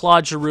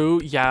Claude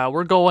Giroux. Yeah,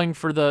 we're going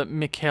for the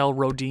Mikhail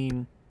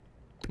Rodin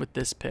with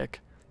this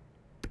pick.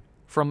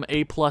 From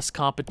A+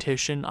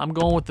 competition. I'm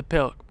going with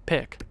the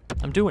pick.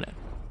 I'm doing it.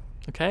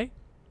 Okay?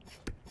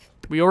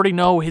 We already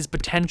know his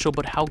potential,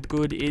 but how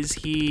good is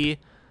he?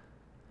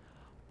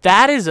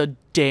 That is a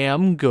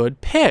damn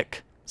good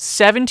pick.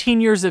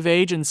 17 years of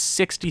age and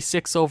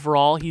 66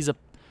 overall. He's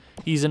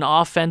an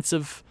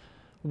offensive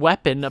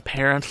weapon,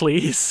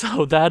 apparently.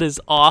 So that is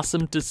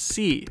awesome to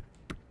see.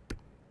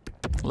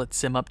 Let's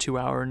sim up to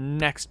our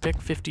next pick,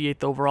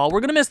 58th overall.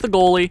 We're gonna miss the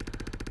goalie.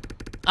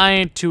 I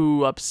ain't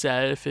too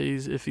upset if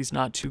he's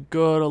not too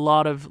good. A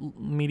lot of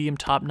medium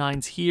top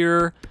 9s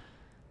here.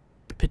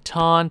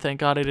 Patton, thank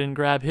God I didn't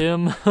grab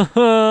him.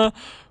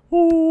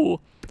 Ooh.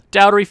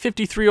 Dowdery,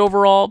 53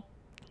 overall.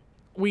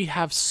 We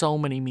have so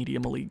many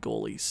medium elite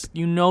goalies.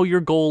 You know your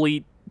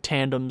goalie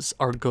tandems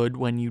are good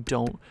when you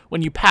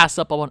pass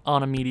up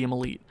on a medium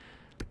elite.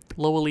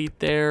 Low elite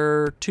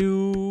there,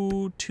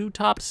 two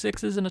top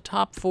 6s and a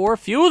top 4. A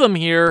few of them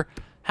here.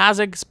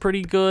 Hazek's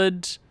pretty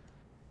good.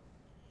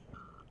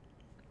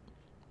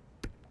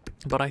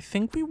 But I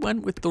think we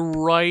went with the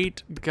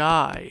right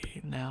guy.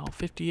 Now,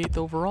 58th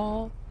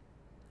overall.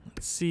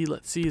 Let's see.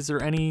 Is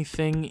there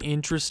anything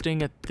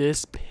interesting at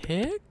this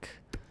pick?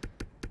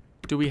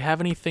 Do we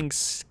have anything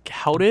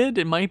scouted?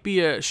 It might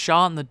be a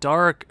shot in the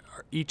dark,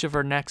 each of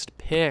our next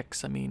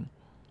picks. I mean,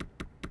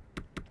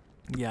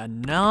 yeah,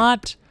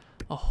 not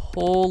a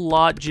whole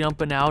lot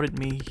jumping out at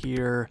me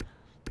here.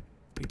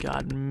 We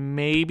got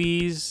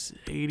maybes,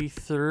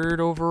 83rd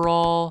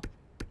overall.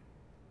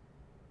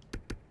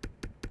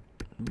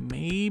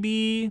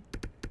 Maybe.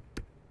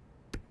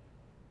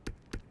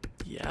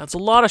 Yeah, it's a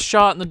lot of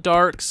shot in the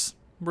darks.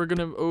 We're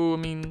gonna,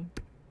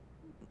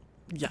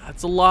 yeah,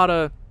 it's a lot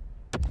of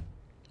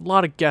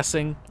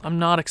guessing. I'm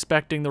not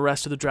expecting the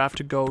rest of the draft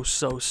to go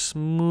so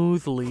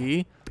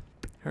smoothly.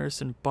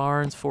 Harrison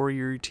Barnes,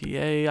 4-year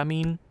ETA. I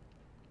mean,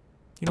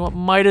 you know what?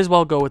 Might as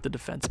well go with the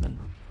defenseman.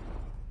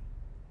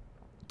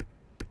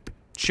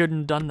 Shouldn't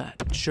have done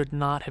that. Should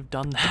not have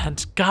done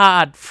that.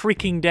 God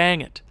freaking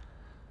dang it.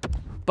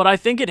 But I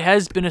think it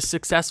has been a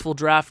successful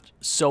draft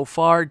so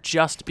far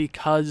just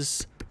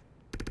because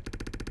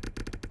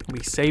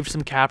we saved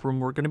some cap room.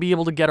 We're going to be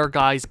able to get our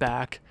guys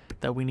back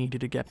that we needed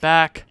to get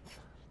back.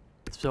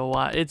 So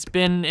it's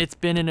been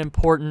an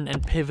important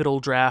and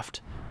pivotal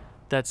draft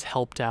that's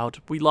helped out.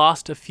 We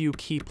lost a few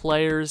key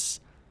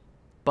players,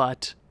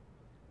 but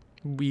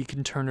we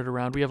can turn it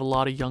around. We have a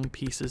lot of young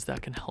pieces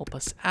that can help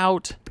us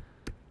out.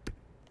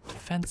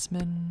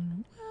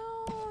 Defenseman.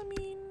 Well, I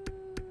mean,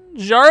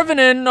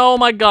 Jarvinen. Oh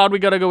my God, we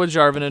gotta go with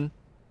Jarvinen.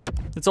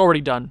 It's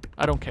already done.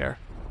 I don't care.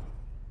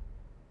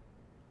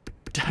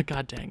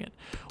 God dang it.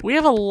 We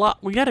have a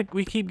lot.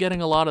 We keep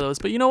getting a lot of those.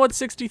 But you know what?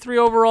 63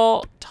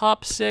 overall,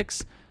 top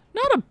 6.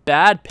 Not a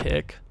bad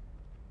pick.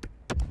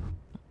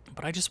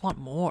 But I just want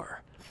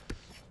more.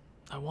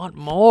 I want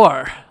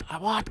more. I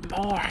want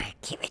more.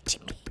 Give it to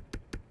me.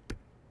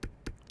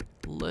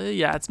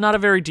 Yeah, it's not a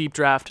very deep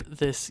draft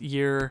this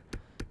year.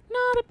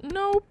 Nope,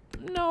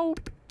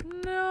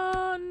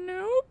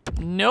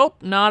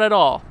 not at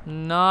all.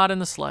 Not in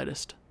the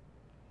slightest.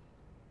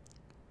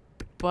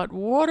 But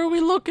what are we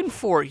looking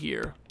for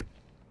here?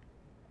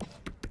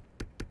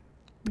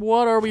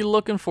 What are we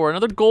looking for?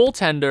 Another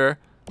goaltender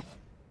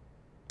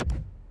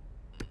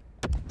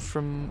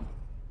from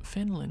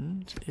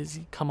Finland. Is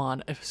he? Come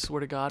on, I swear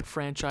to God,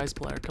 franchise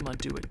player. Come on,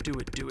 do it.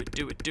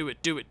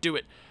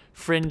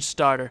 Fringe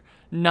starter.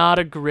 Not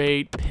a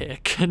great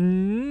pick.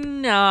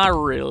 Not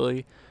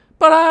really.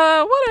 But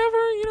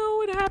whatever, you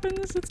know, it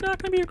happens. It's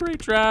not going to be a great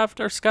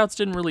draft. Our scouts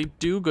didn't really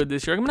do good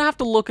this year. I'm going to have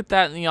to look at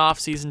that in the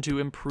offseason to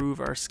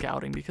improve our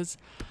scouting because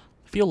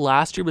I feel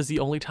last year was the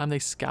only time they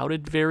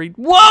scouted very...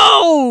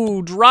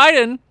 Whoa!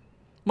 Dryden!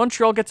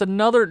 Montreal gets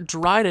another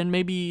Dryden.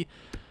 Maybe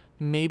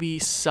maybe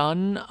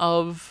son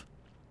of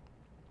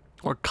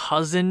or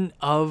cousin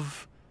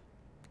of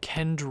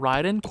Quentin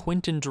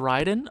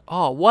Dryden.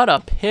 Oh, what a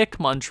pick,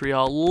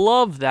 Montreal.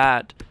 Love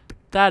that.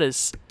 That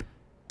is,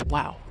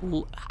 wow.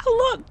 Look,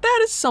 that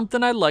is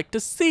something I'd like to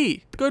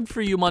see. Good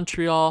for you,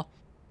 Montreal.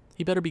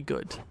 He better be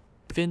good.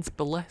 Vince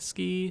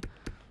Beleskey.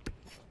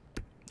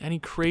 Any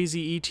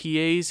crazy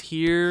ETAs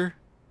here?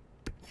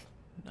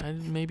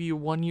 Maybe a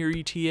 1-year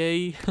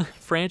ETA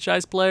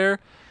franchise player.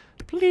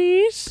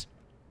 Please.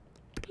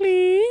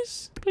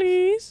 Please.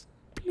 Please.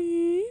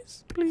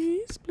 Please.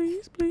 Please.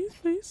 Please. Please.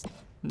 Please.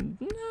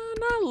 No,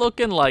 not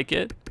looking like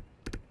it.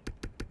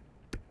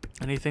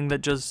 Anything that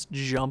just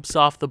jumps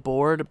off the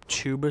board?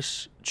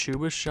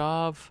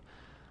 Chubashov.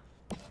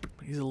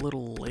 He's a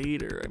little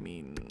later. I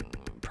mean,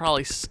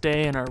 probably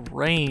stay in our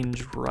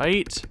range,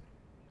 right?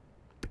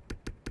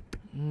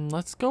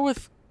 Let's go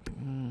with...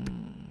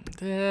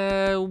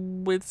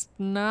 it's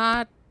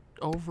not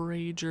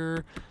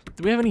overager.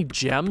 Do we have any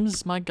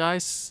gems my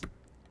guys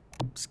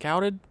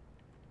scouted?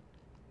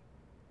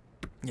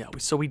 Yeah,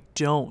 so we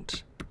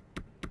don't.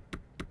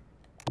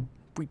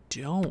 We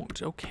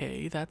don't.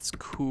 Okay, that's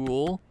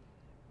cool.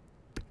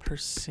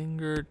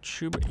 Persinger,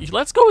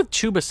 let's go with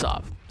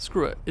Chubasov.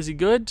 Screw it. Is he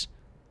good?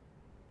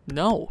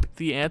 No.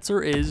 The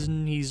answer is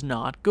he's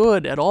not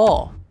good at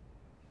all.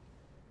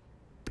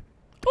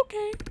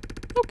 Okay.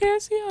 Okay, I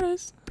see how it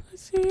is. I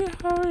see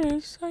how it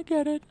is. I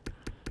get it.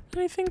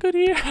 Anything good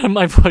here?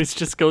 My voice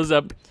just goes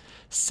up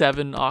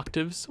 7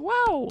 octaves.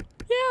 Wow.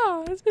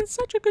 Yeah, it's been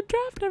such a good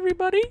draft,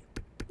 everybody.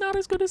 Not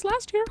as good as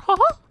last year.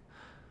 Haha.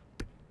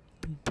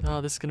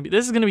 Oh, this is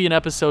gonna be an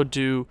episode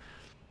to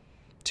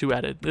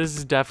edit. This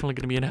is definitely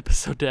gonna be an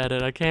episode to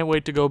edit. I can't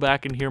wait to go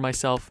back and hear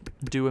myself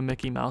do a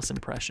Mickey Mouse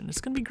impression. It's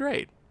gonna be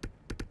great.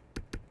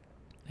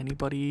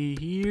 Anybody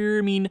here?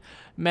 I mean,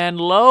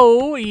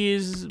 Manlow, he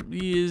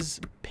is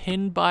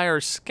pinned by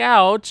our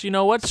scouts. You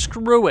know what?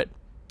 Screw it.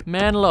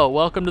 Manlow,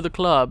 welcome to the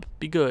club.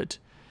 Be good.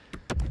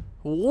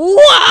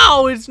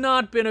 Wow, it's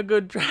not been a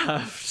good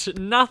draft.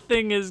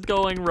 Nothing is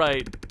going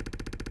right.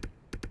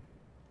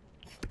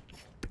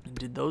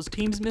 Did those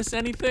teams miss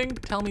anything?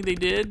 Tell me they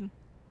did.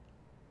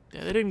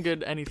 Yeah, they didn't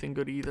get anything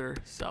good either.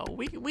 So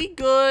we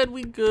good.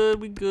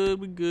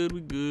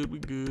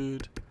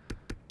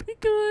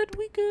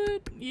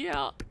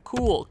 Yeah,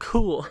 cool.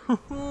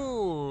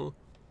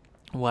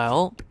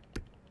 Well,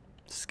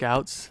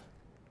 scouts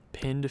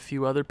pinned a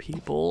few other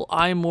people.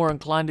 I'm more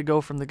inclined to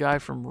go from the guy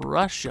from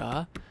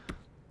Russia.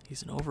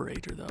 He's an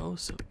overager though,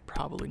 so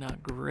probably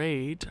not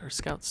great. Our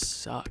scouts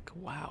suck.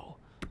 Wow.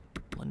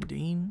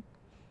 Lundin.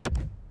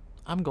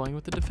 I'm going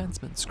with the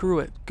defenseman. Screw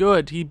it.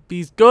 Good.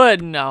 He's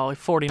good. No,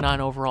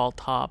 49 overall,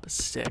 top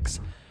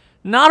 6.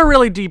 Not a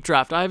really deep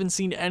draft. I haven't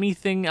seen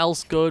anything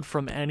else good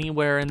from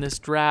anywhere in this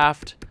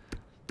draft.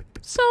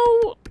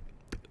 So,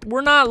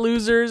 we're not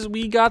losers.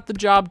 We got the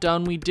job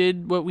done. We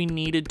did what we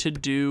needed to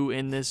do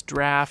in this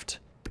draft.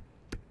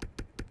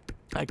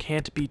 I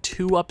can't be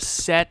too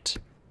upset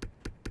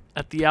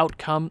at the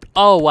outcome.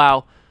 Oh,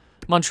 wow.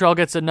 Montreal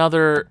gets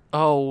another...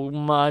 Oh,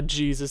 my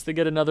Jesus. They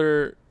get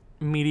another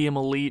medium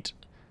elite.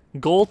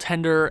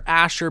 Goaltender,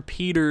 Asher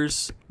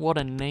Peters. What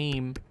a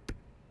name.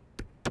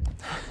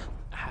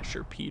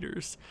 Asher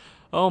Peters.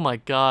 Oh my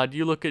God.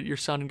 You look at your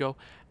son and go,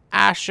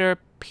 Asher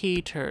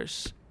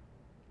Peters.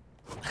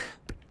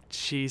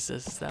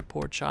 Jesus, that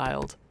poor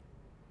child.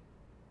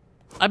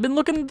 I've been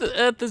looking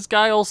at this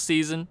guy all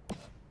season,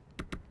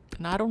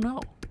 and I don't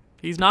know.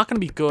 He's not going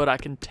to be good, I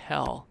can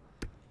tell.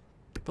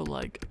 But,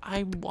 like,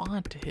 I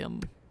want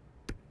him.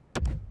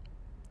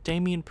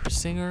 Damian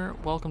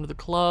Persinger, welcome to the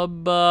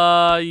club.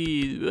 Well.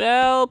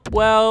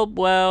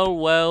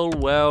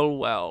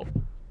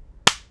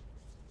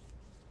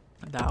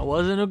 That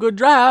wasn't a good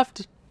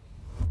draft.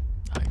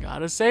 I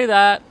gotta say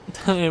that.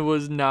 It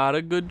was not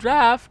a good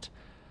draft.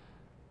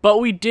 But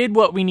we did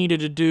what we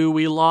needed to do.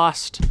 We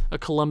lost a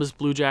Columbus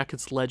Blue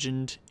Jackets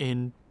legend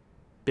in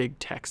Big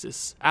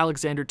Texas.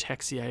 Alexander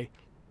Texier.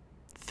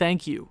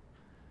 Thank you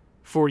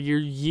for your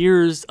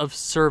years of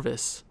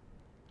service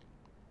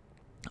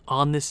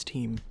on this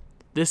team.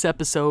 This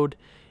episode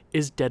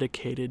is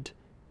dedicated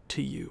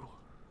to you.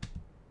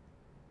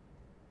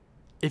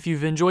 If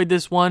you've enjoyed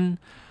this one,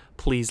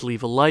 please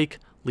leave a like,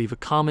 leave a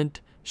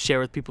comment, share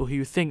with people who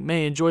you think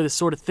may enjoy this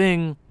sort of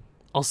thing.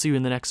 I'll see you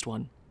in the next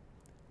one.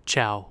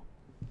 Ciao.